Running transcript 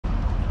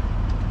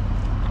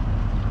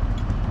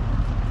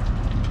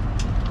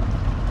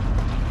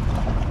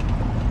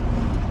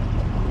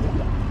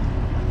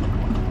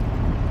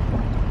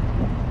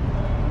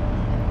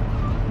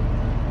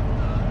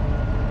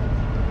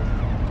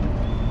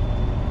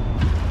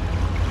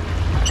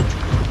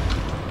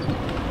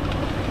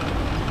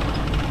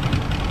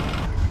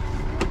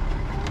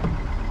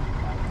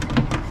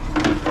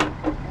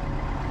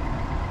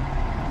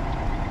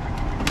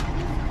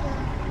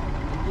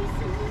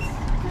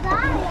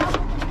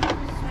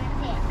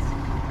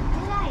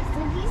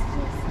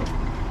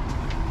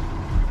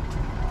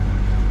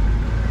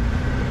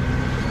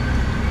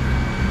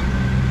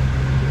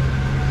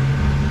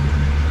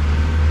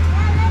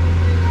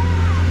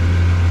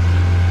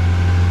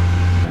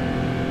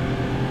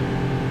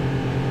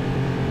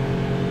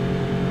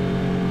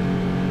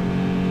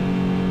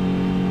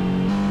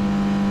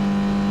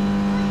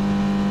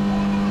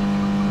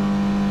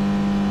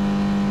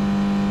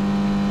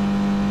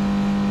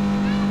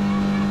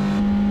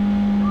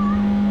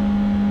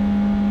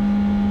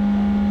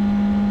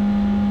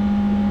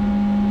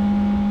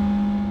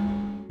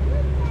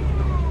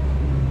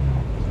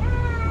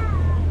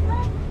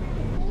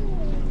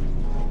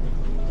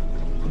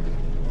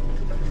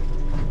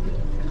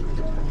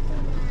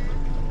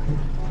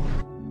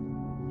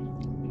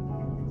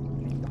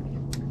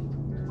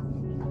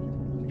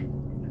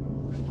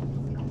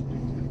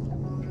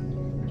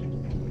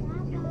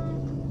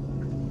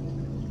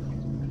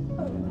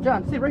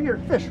John, see right here,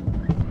 fish.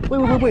 Wait.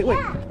 Look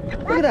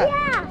at that.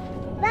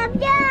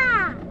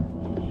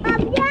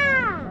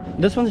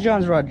 This one's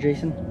John's rod,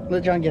 Jason.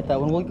 Let John get that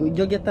one.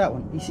 You'll get that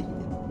one. You see?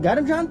 Got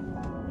him, John?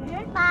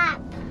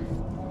 Pop.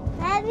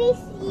 Let me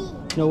see.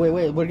 No,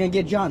 wait. We're gonna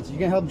get John's. You're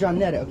gonna help John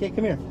net it, okay?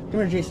 Come here,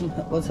 Jason.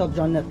 Let's help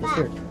John net this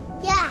here.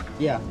 Yeah.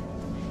 Yeah.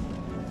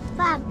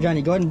 Pop.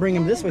 Johnny, go ahead and bring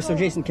him this way so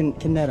Jason can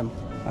net him.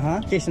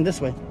 Jason, this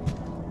way.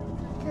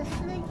 This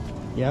way.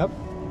 Yep.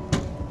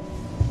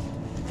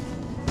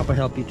 I'll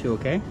help you too,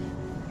 okay?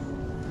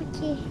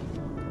 Okay.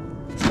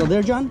 Still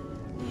there, John?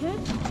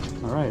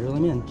 Mm-hmm. All right, reel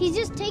him in. He's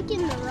just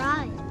taking the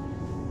ride.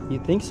 You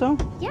think so?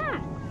 Yeah.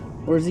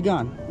 Where's he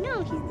gone?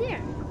 No, he's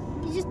there.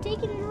 He's just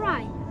taking the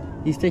ride.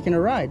 He's taking a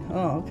ride.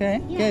 Oh, okay.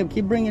 Yeah.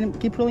 Okay,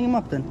 keep pulling him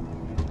up then.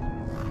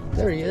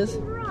 There he is.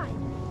 Taking the ride.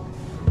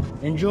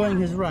 Enjoying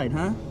his ride,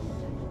 huh?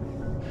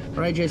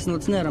 All right, Jason,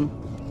 let's net him.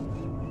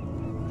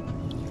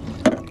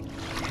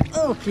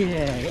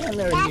 Okay, and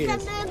there he is.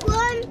 That's a big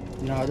one?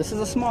 No, this is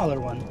a smaller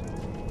one.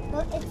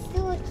 But it's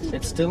still a keeper.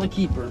 It's still a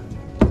keeper.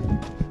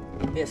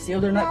 Yeah, see how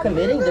they're not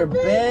committing? They're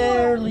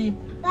barely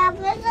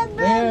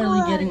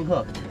getting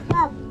hooked.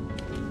 Yeah.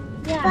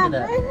 Look at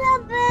that. It's a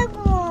big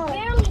one.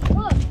 Barely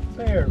hooked.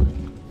 Barely.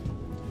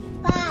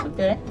 Pop.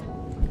 Okay.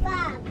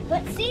 Pop.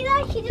 But see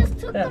that? He just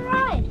took the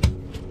ride.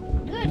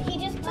 Good, he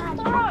just took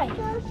the ride.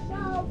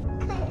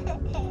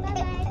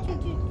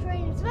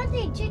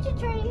 Especially choo-choo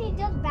train, he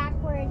does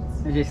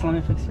backwards. Hey, Jason, let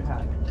me fix your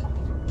hat.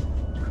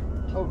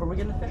 Oh, are we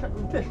getting a fish?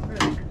 Fish.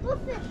 Look,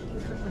 fish.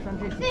 Fish on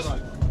Jason's Fish.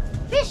 rod.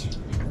 Fish.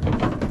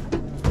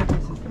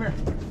 Jason, come here.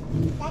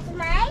 That's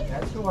mine?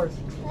 That's yours.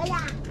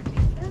 Yeah.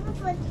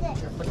 Put this.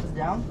 Here, put this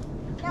down.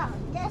 No,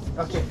 this.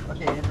 Okay,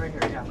 it's right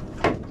here, yeah.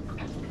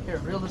 Here,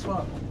 reel this one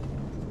up.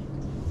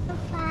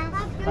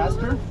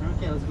 Faster?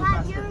 Okay, let's go Pop,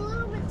 faster. you're a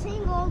little bit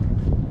tangled.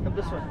 Come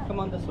this way. Come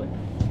on this way.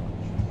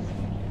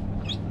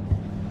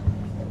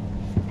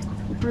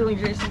 Keep reeling,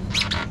 Jason.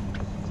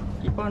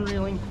 Keep on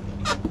reeling.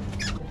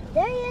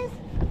 There he is.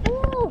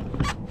 Ooh,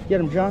 Get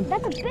him, John.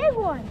 that's a big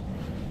one.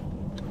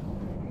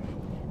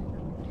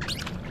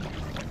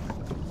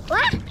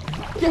 What?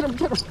 Get him.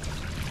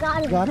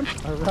 Got him. Got him?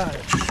 All right.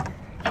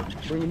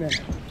 Bring him in.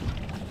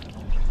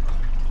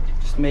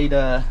 Just made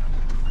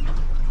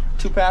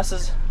 2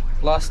 passes.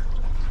 Lost.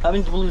 How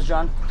many did we lose,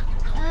 John?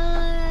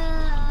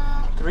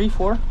 3,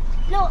 4?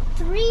 No,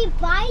 3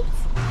 bites.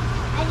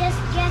 I just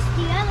guessed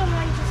the other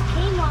one just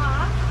came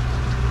off.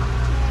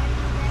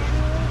 And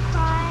then we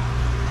caught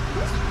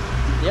this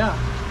one. Yeah.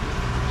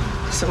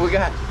 So we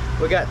got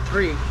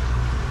 3.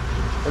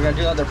 We're gonna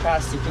do another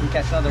pass so you can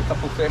catch another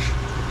couple fish.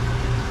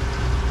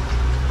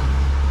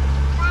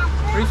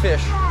 3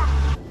 fish.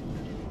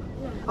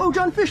 Oh,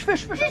 John, fish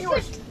on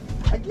yours.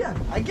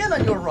 Again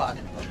on your rod.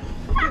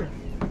 Here.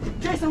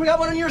 Jason, we got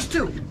one on yours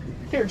too.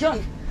 Here,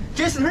 John.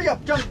 Jason, hurry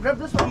up. John, grab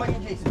this one. I'm gonna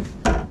get Jason.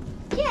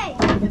 Yay.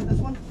 Get this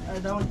one.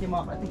 That one came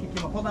off. I think it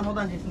came off. Hold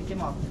on, Jason. It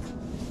came off.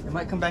 It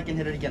might come back and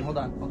hit it again. Hold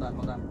on.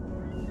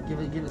 Give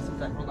it some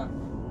time. Hold on.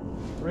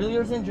 Reel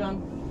yours in,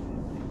 John.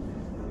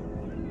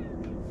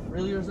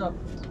 Reel yours up.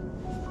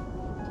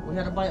 We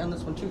had a bite on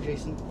this one too,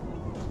 Jason.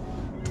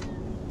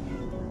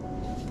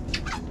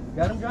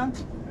 Got him, John?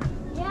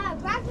 Yeah,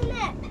 grab the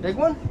net. Big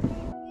one?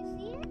 You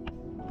see it?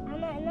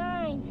 I'm at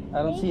 9.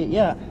 I don't see it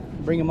yet.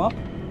 Bring him up.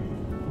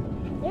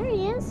 There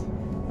he is.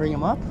 Bring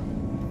him up.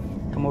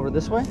 Come over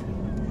this way.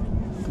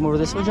 Come over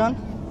this way, John.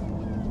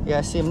 Yeah,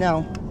 I see him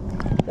now.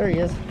 There he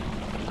is.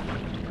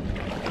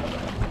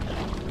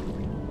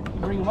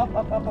 Bring him up,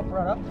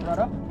 right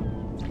up.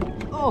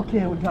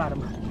 Okay, we got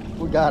him.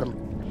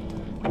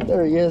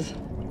 There he is.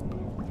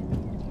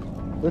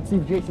 Let's see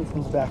if Jason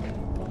comes back.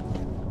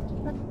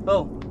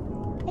 Oh.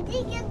 I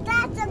think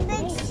that's a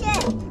big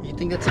ship. You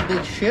think that's a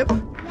big ship?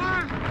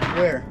 Yeah.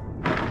 Where?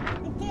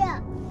 Yeah.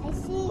 I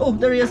see. Oh,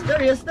 there he is.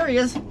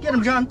 Get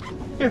him, John.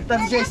 Here,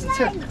 that's Jason's.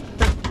 Here.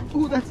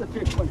 Ooh, that's a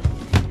big one.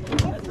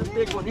 That's a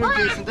big one. Here,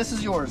 Jason, this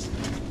is yours.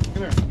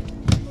 Come here.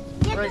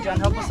 All right, John,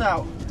 help us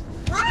out.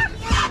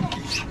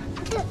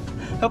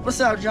 Help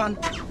us out, John.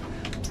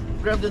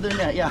 Grab the other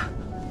net, yeah.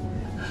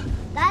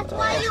 That's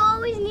why you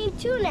always need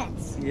 2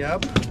 nets.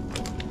 Yep.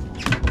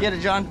 Get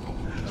it, John.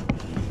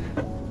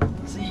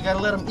 See, you gotta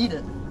let him eat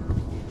it.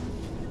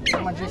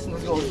 Come on, Jason,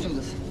 let's go. Let's do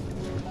this.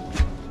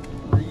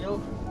 Reel.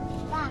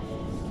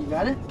 You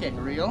got it? Okay,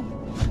 reel.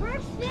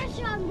 First fish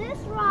on this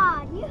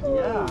rod. Yoo-hoo.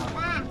 Yeah.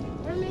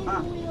 Or maybe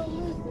we'll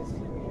lose this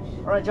fish.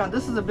 All right, John,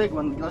 this is a big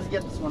one. Let's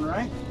get this one,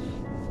 right?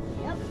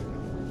 Yep.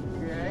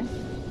 Okay.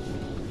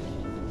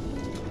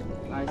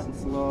 Nice and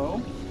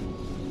slow.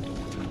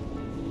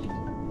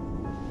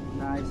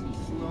 Nice and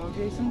slow,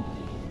 Jason.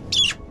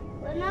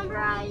 What number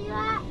are you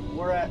at?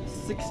 We're at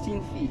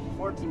 16 feet,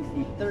 14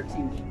 feet,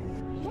 13.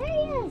 There he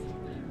is.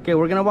 Okay,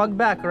 we're gonna walk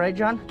back, all right,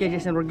 John? Okay,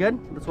 Jason, we're good.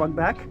 Let's walk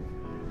back.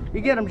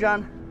 You get him,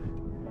 John.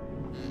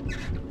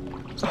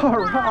 All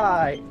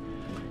right.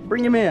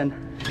 Bring him in.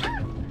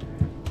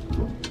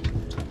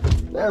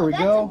 There we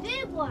go. That's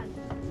a big one.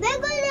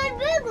 Big one and a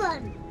big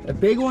one. A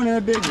big one and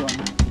a big one.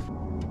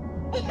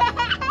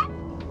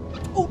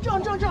 Oh,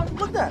 John,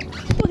 look at that.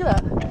 Look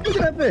at that. Look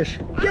at that fish.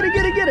 Get it.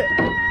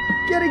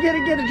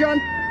 Get it, John.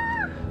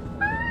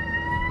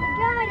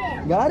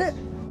 I Got it?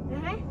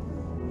 got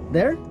it.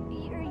 There?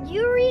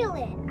 You reel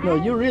it. No,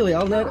 you really.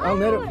 I'll net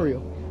it for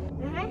you.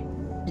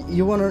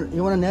 You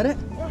wanna net it?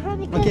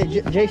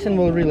 Okay, Jason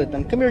will reel it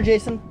then. Come here,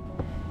 Jason.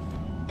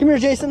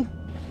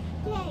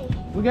 Okay.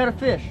 We got a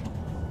fish.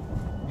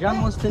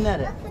 John wants to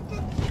net it.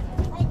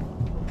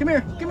 Come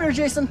here,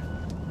 Jason.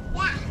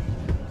 Yeah.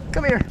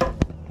 Come here.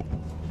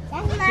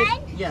 That's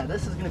mine? Yeah,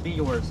 this is gonna be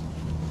yours.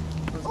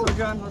 Let's go,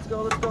 John. Let's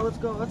go.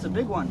 That's a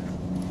big one.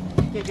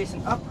 Okay,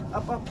 Jason, up.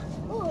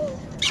 Ooh.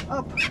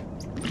 Up.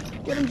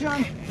 Get him,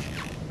 John.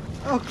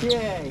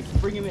 Okay,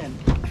 bring him in.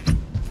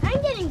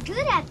 I'm getting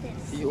good at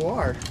this. You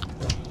are.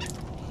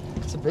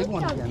 It's a big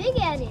one Look again. how big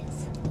it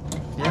is.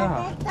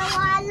 Yeah. The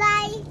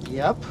walleye.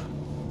 Yep.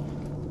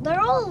 They're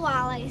all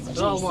walleyes, Jason.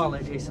 They're all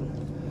walleye,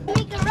 Jason.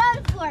 Make a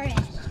run for it.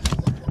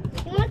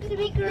 He wants to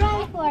make a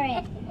run for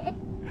it.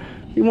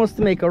 He wants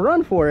to make a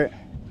run for it.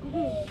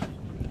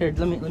 Here,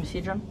 let me see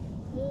it, John.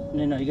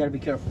 No, you gotta be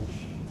careful.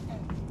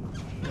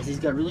 Because he's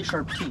got really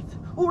sharp teeth.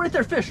 Oh, right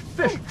there, fish.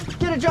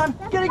 Get it, John.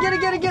 Get it.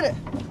 That's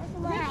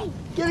why.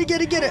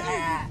 Get it.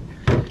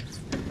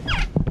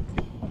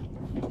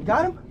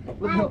 Got him?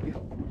 Let me help you.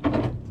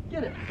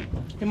 Get it.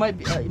 He might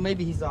be,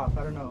 maybe he's off.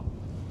 I don't know.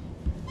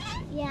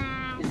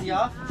 Yeah. Is he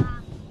off?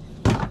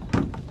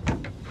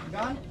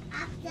 Gone?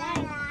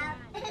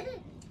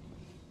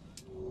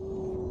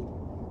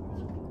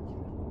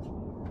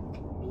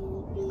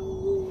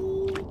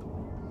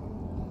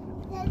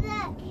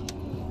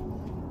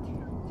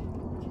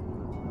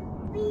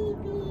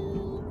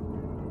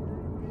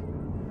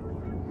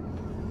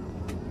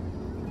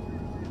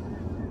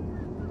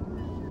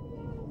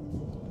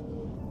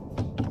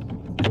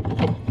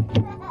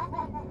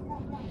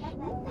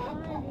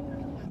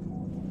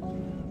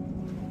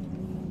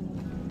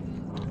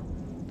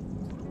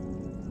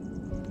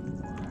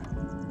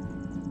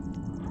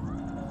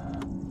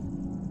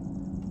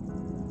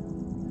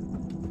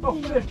 Oh,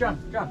 fish, John,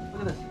 look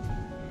at this.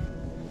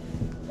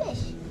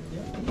 Fish.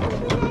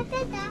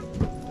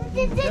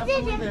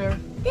 Definitely there.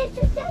 Let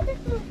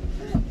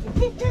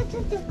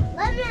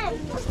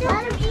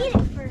him eat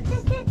it first.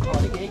 Oh,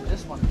 he ate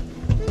this one.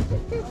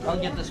 I'll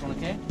get this one,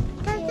 okay?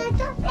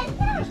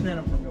 Just net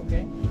him for me,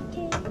 okay?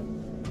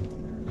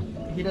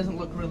 He doesn't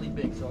look really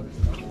big, so I'll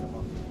just get him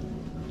up.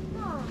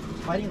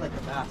 He's fighting like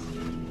a bass.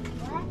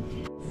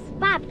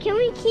 Bob, can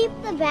we keep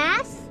the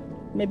bass?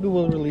 Maybe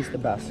we'll release the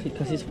bass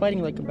because he's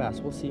fighting like a bass.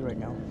 We'll see right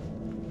now.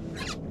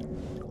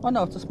 Oh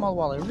no, it's a small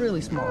walleye,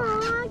 really small.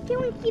 Aw, can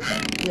we keep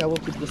it? Yeah, we'll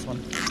keep this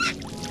one.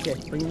 Okay,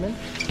 bring him in.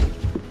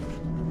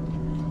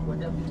 What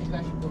depth do you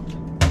guys should go to?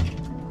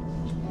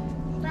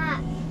 Bob,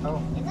 Oh,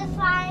 is it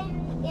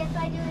fine if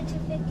I do it to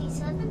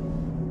 57?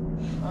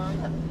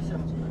 yeah,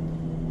 57's good.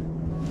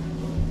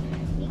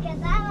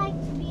 Because I like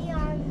to be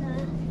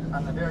on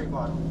On the very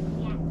bottom.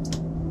 yeah.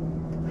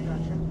 I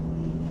gotcha.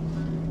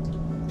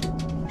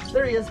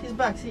 There he is. He's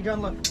back. See,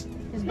 John, look.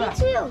 He's Me back.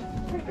 too. Let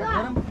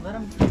Forgot. him.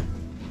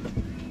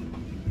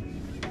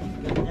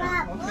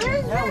 Bob, Okay,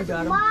 where's now we this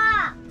got him.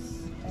 box?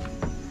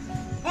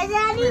 Is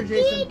that Here,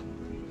 Jason. anything?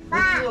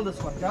 Let's Bob. reel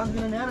this one. John's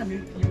gonna net him.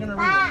 You're gonna reel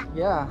Bob. it.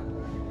 Yeah.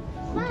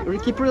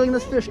 Bob, Keep reeling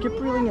this fish. Keep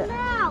reeling it.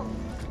 now.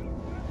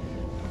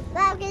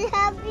 Bob, can you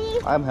help me?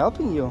 I'm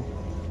helping you.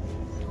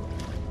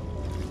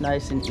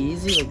 Nice and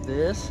easy like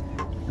this.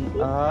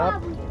 And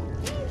up.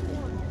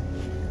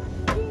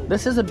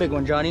 This is a big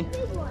one, Johnny.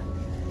 Big one.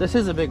 This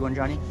is a big one,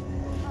 Johnny.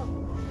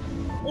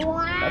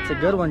 Wow. That's a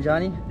good one,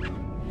 Johnny. Go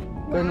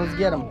ahead and let's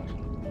get him.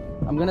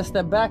 I'm gonna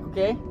step back,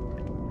 okay?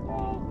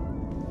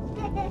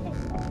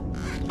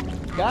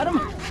 Got him?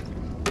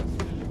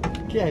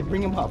 Okay,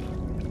 bring him up.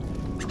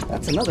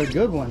 That's another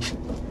good one.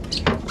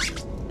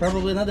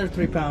 Probably another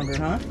 3-pounder,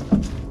 huh?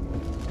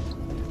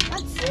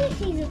 Let's see if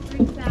he's a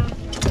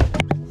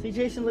 3-pounder. See,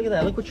 Jason, look at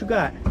that. Look what you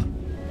got.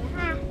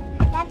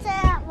 That's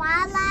a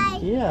walleye.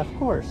 Yeah, of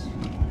course.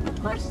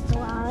 Of course it's a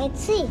walleye. Let's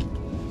see.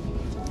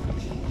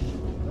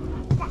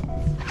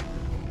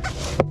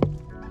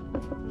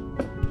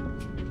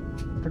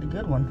 Pretty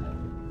good one.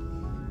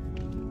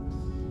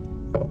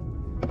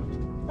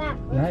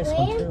 Bob, Nice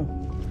one, too.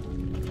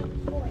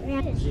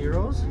 too.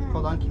 Zeros.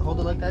 Hold on. Hold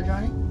it like that,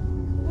 Johnny.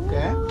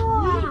 Okay.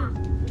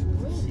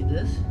 See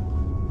this?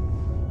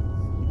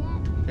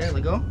 Okay,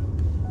 let go.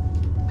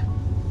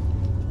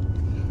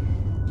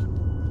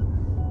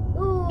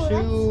 Ooh, that's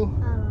a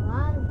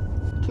lot of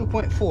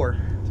 2.4.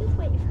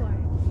 2.4.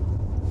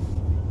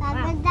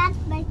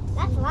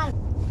 That's a lot of.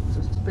 So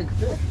it's a big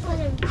fish.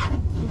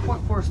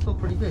 2.4 is still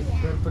pretty big. Go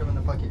ahead and put him in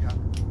the bucket, John.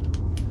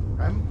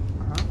 Grab him.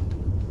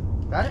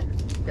 Got it?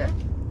 Okay.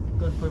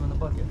 Go ahead and put him in the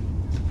bucket.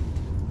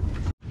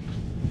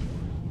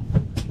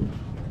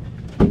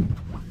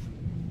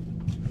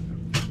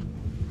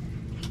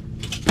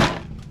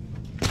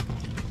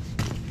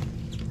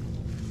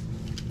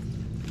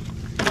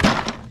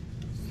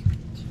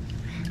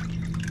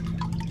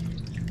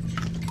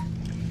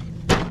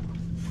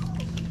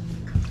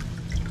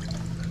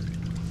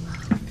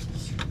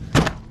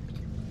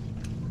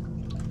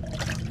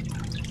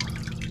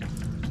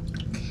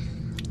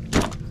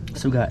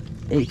 So we got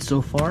 8 so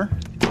far.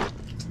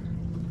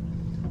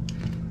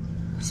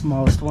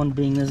 Smallest one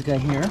being this guy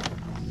here.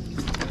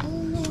 Do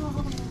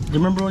you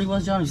remember what he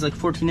was, John? He's like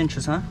 14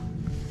 inches, huh?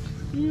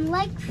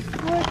 Like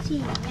 14,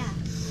 yeah.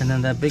 And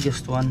then that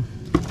biggest one,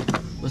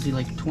 was he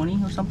like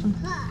 20 or something?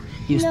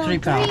 He was 3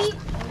 pounds.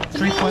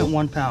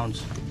 3.1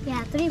 pounds.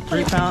 Yeah, 3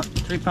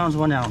 pounds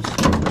 1 ounce.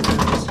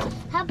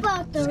 How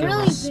about the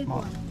really big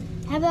one?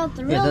 How about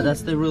the really Yeah,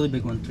 that's the really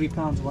big one. 3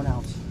 pounds 1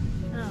 ounce.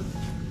 Oh.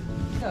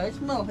 Yeah, I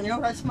smell. You know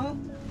what I smell?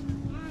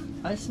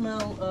 I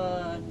smell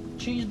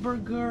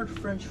cheeseburger,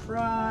 French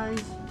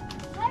fries.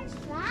 French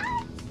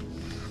fries?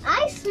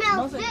 I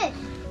smell Smells fish.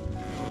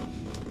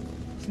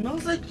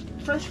 Smells like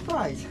French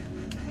fries.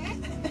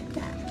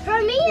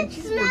 For me, it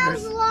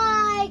smells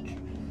like.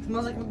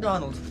 Smells like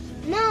McDonald's.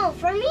 No,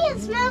 for me,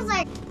 it smells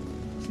like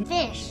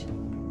fish.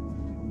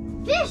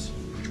 Fish.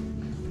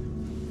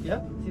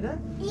 Yep. See that?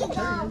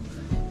 Eagle.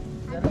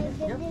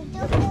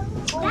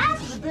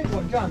 That's the big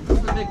one, John. This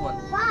is the big one.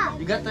 Bob.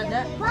 You got that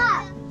net?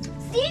 Bob.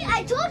 See,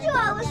 I told you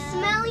I was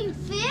smelling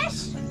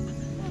fish.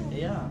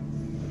 Yeah.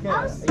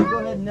 Okay, you go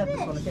ahead and net this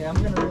one. Okay, I'm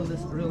gonna reel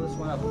this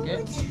one up.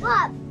 Okay.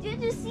 Bob,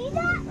 did you see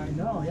that? I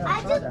know. Yeah.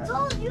 I saw just that.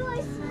 told you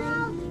I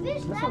smelled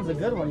fish. This one's a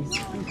good one. He's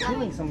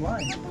peeling some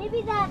line.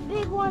 Maybe that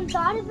big one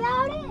thought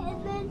about it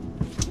and then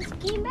just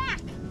came back.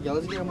 Yeah,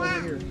 let's get him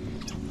over here.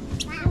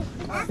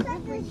 That's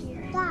over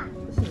here. Stop.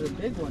 This is a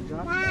big one,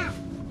 John. Stop.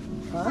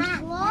 Huh?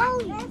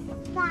 Slowly.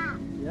 Stop.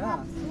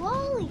 Yeah.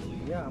 Slowly.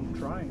 Yeah, I'm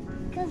trying.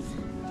 Because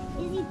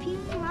is he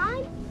peeling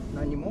line?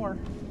 Not anymore.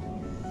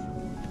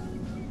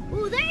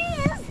 Oh, there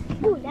he is.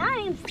 Oh, now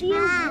I'm seeing.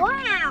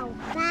 Wow.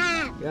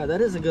 Yeah,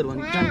 that is a good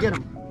one. John, get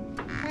him.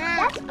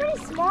 That's pretty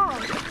small.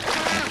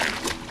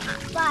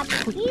 Bob,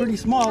 Pretty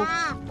small.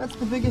 That's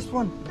the biggest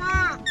one.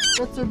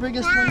 That's the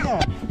biggest one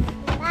yet.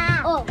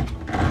 Oh.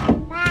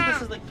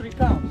 This is like 3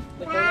 pounds.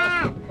 Like our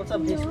last one. What's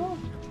up, Jason?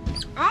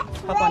 Hop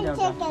on down,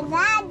 John.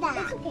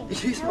 It's okay.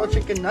 Did you smell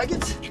chicken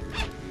nuggets?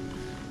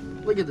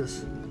 Look at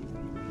this.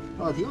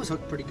 Oh, he was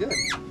hooked pretty good.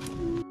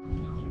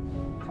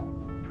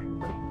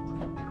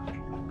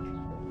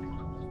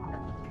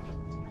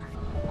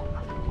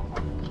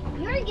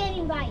 You're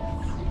getting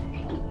bites.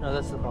 No,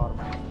 that's the bottom.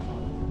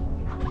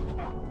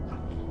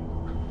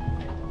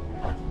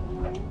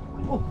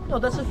 Oh, no,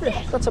 that's a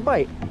fish. That's a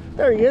bite.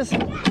 There he is.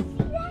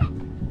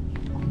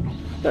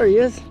 There he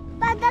is.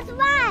 But that's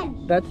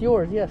mine. That's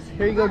yours, yes.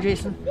 Here you go,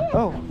 Jason.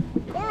 Oh.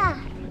 Yeah.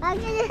 I'm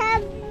gonna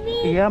have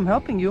me. Yeah, I'm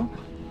helping you.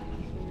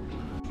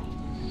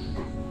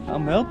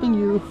 I'm helping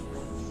you.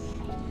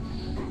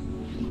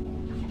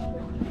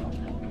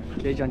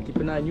 Okay, John, keep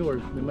an eye on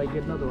yours. We might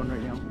get another one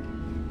right now.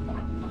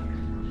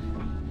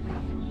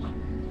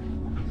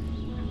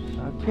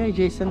 Okay,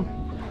 Jason.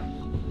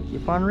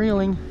 Keep on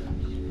reeling.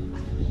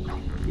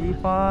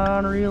 Keep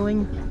on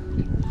reeling.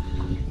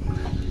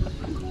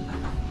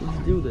 Let's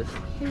do this.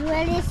 Is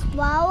really a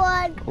small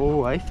one?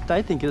 Oh, I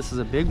think this is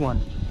a big one.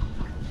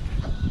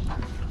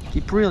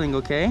 Keep reeling,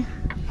 okay?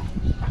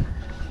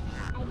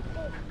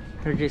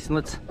 Here, Jason,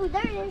 let's... Oh,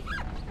 there it is.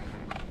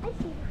 I see the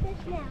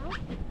fish now.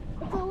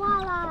 It's a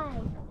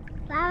walleye.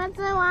 That's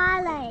a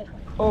walleye.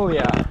 Oh,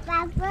 yeah.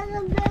 That's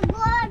a big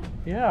one.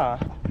 Yeah.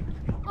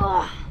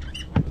 Oh.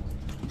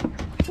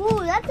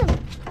 Ooh, that's a...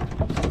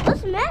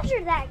 Let's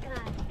measure that guy.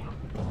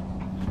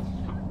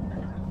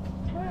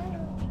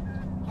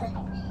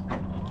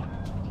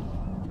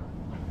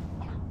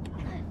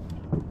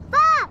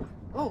 Bob!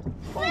 Oh,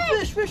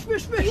 fish.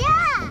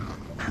 Yeah!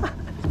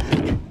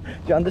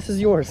 John, this is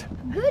yours.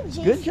 Good,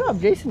 Jason. Good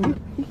job, Jason.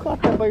 You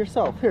caught that by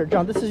yourself. Here,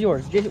 John, this is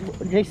yours.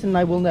 Jason and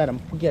I will net him.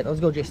 Let's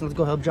go, Jason. Let's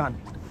go help John.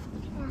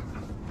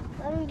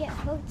 Let him get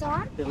hooked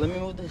on. Here, let me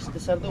move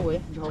this out of the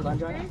way. Hold on,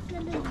 John.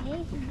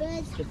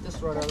 Good. Get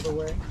this rod out of the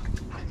way.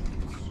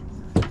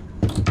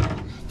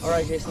 All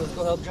right, Jason, let's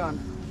go help John.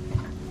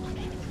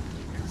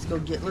 Let's go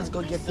get this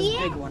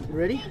big one. You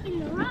ready? Taking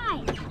the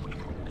ride.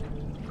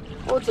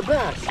 Oh, it's a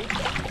bass.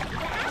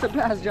 It's a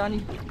bass,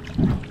 Johnny.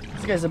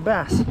 This guy's a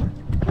bass.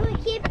 Can we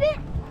keep it?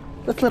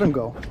 Let's let him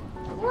go.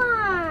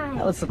 Why?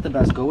 Now let's let the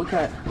bass go. We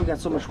got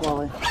so much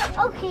walleye.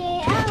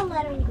 Okay, I'll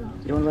let him go.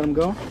 You want to let him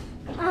go?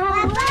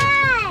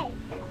 Bye-bye!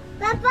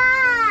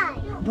 Bye-bye!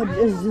 But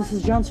this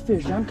is John's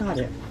fish. John caught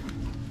it.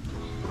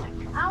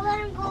 I'll let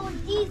him go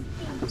with these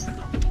things.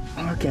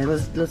 Okay,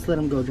 let's let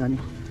him go, Johnny.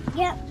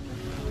 Yep.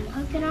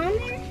 Hook it on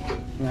there.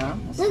 Yeah.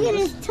 Look at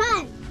his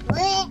tongue.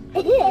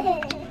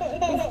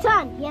 His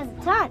tongue. He has a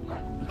tongue.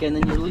 Okay, and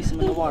then you release him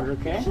in the water,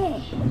 okay?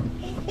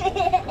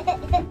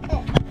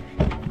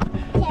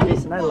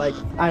 Jason, I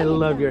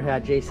love your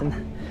hat, Jason.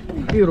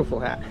 Beautiful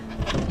hat.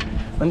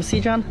 Let me see,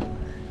 John.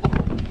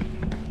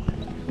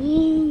 I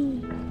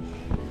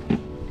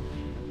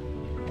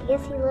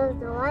guess he loves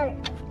the water.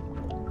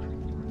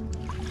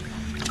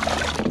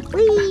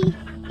 Whee!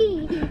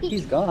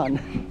 He's gone.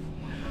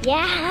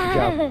 Yeah. Good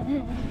job.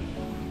 Did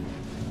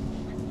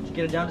you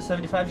get it down to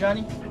 75,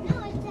 Johnny? No, it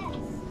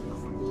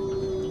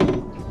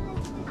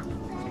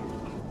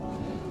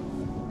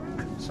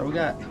says. So we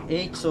got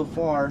 8 so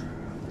far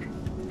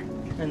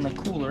in the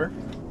cooler.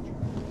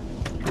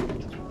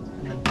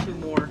 And then 2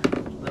 more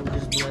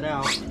split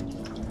out.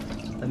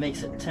 That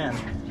makes it 10.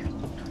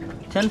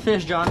 10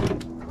 fish, John.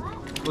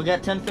 We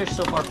got 10 fish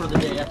so far for the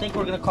day. I think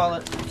we're gonna call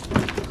it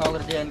a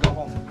day and go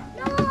home.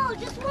 No,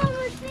 just one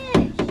more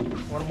fish.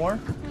 One more?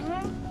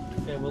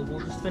 Okay, we'll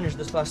just finish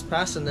this last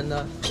pass, and then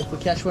if we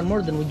catch one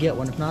more, then we get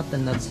one. If not,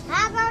 then that's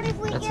How about if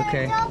we get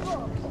okay. a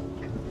double?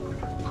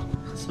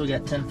 So we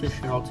got 10 fish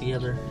here all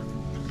together.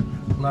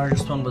 The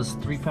largest one was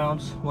 3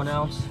 pounds, 1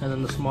 ounce, and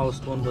then the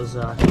smallest one was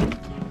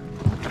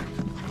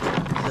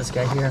this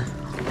guy here.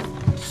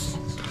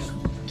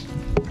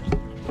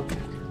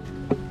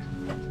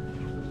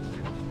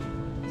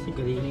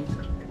 Good evening.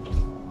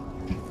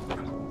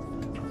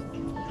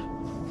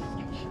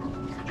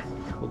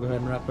 We'll go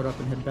ahead and wrap it up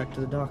and head back to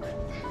the dock.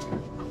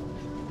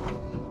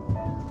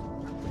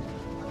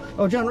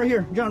 Oh, John, right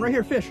here. John, right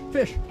here. Fish,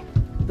 fish.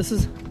 This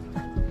is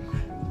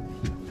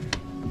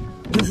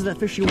that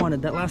fish you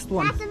wanted, that last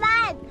one. That's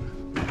mine.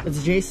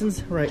 It's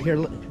Jason's. Right here.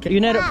 You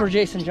net it for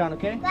Jason, John,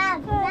 okay?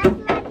 That's my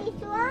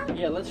one?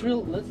 Yeah, let's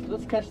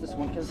catch this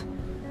one, because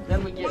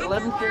then we get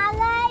 11 fish.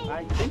 Walleye?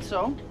 I think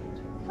so.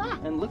 What?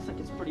 And it looks like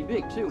it's pretty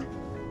big too.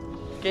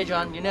 Okay,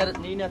 John, you net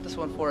this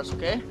one for us,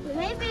 okay?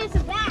 Maybe it's a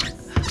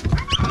bass.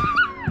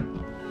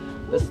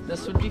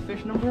 This would be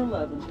fish number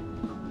 11.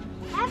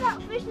 How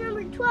about fish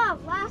number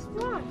 12, last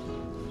one?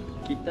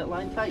 Keep that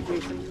line tight,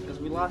 Jason, because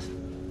we lost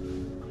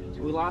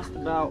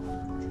about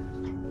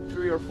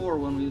 3 or 4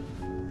 when we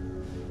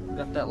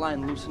got that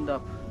line loosened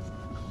up.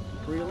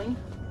 Reeling?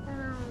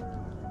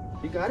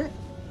 You got it?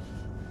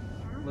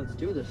 Let's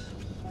do this.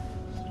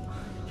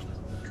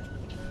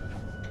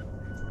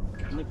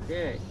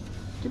 Okay.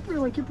 Keep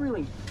reeling, keep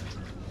reeling.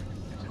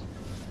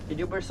 You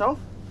do it by yourself?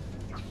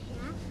 Yeah.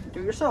 Do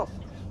it yourself.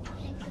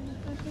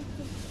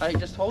 Alright,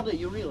 just hold it,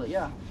 you reel it,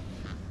 yeah.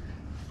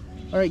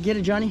 Alright, get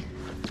it, Johnny.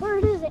 Where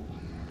is it?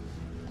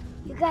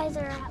 You guys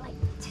are at like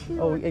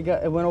 2. Oh,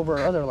 it went over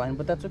our other line,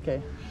 but that's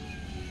okay.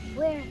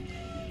 Where?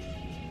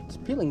 It's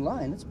peeling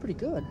line, it's pretty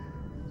good.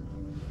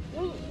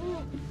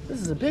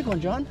 This is a big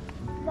one, John.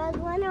 You guys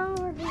went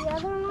over the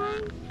other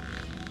line?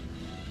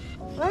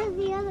 Where's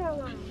the other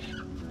line?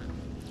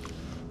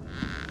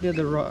 The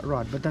other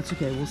rod, but that's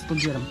okay, we'll still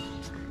get him.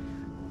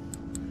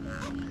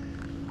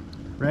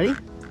 Ready?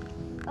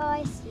 Oh,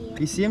 I see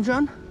it. You see him,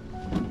 John?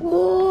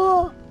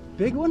 Whoa!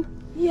 Big one?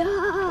 Yeah!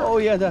 Oh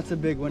yeah, that's a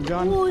big one,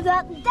 John. Oh,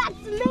 that's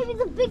maybe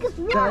the biggest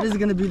one. That is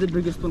gonna be the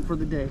biggest one for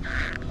the day.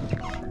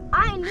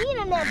 I need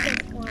a net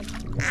big one.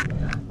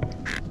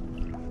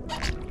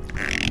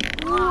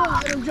 Oh,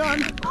 get him,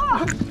 John.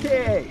 Oh.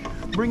 Okay,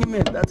 bring him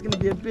in. That's gonna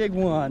be a big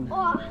one.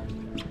 Oh,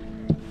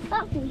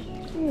 help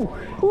me.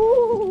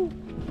 Ooh.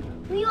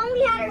 We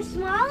only had our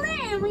smaller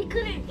and we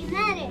couldn't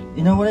net it.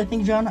 You know what I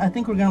think, John? I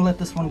think we're gonna let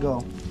this one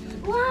go.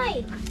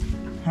 Why?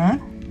 Huh?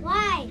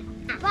 Why?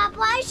 Bob,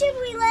 why should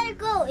we let it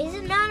go? Is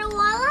it not a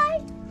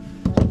walleye?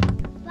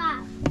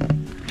 Bob.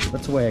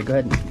 Let's weigh it. Go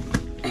ahead.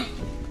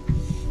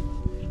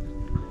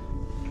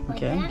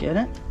 Okay, get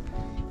it.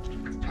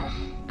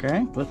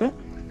 Okay, flip it.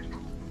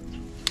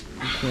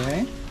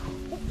 Okay.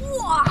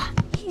 Whoa,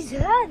 he's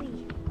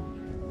heavy.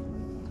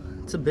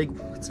 It's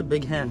a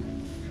big hen.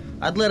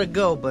 I'd let it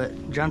go,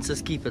 but John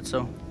says keep it,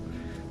 so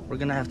we're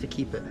gonna have to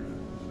keep it.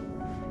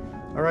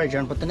 All right,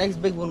 John, but the next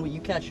big one you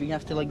catch, you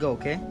have to let go,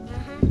 okay?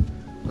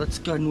 Let's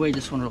go ahead and weigh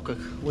this one real quick.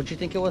 What'd you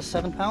think it was,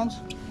 7 pounds?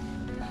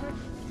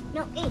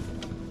 No, 8.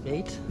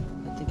 8?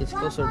 I think it's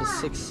closer to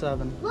 6,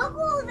 7. Look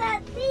all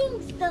that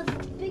things the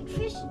big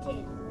fish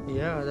did.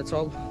 Yeah, it's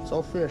all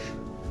fish.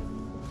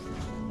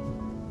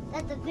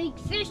 That the big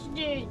fish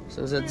did.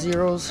 So is that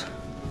zeros?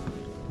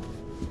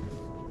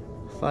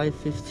 5,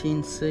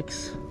 15,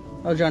 6.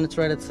 Oh, John, it's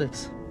right at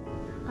 6.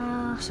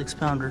 6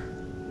 pounder.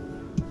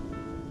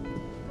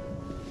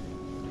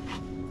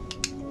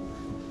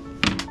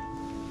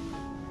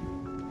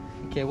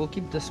 Okay, we'll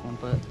keep this one,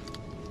 but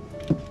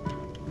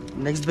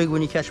next big one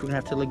you catch, we're gonna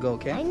have to let go,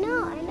 okay? I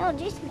know.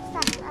 Jason,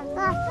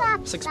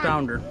 stop. 6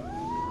 pounder.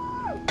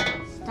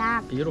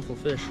 Stop. Beautiful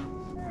fish.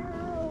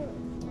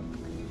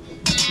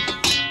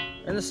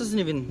 And this isn't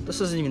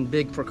even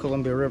big for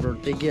Columbia River.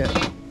 They get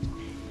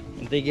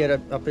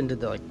up into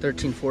the like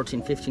 13,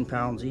 14, 15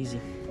 pounds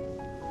easy.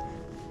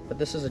 But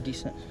this is a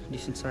decent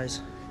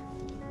size.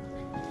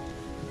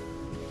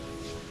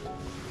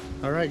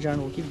 All right, John,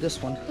 we'll keep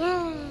this one.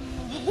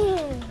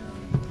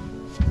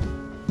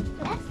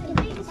 That's the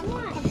biggest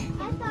one.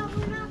 I thought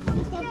we're not going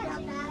to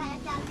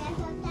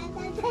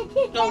catch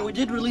it. No, we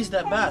did release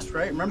that bass,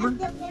 right? Remember?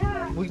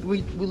 We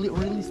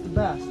released the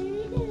bass.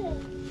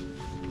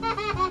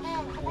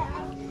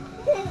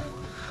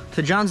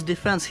 To John's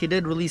defense, he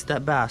did release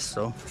that bass,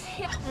 so.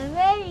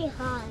 Very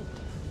hot.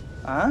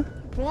 Huh?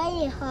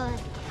 Very hot.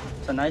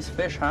 It's a nice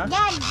fish, huh?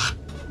 Dad,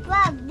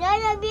 Bob,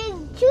 there's a big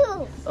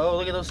too. Oh,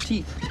 look at those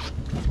teeth.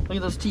 Look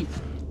at those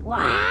teeth.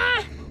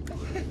 Wow.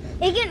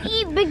 It can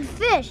eat big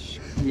fish.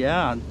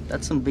 Yeah,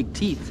 that's some big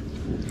teeth.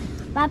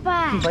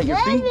 Papa.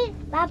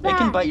 It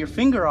can bite your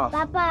finger off.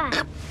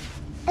 Papa.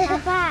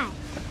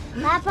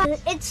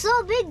 It's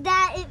so big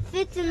that it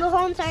fits in the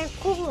whole entire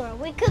cooler.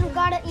 We could have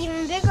got an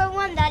even bigger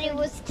one that it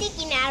was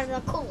sticking out of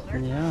the cooler.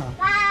 Yeah,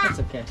 that's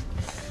okay.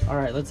 All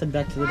right, let's head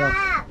back to the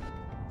dock.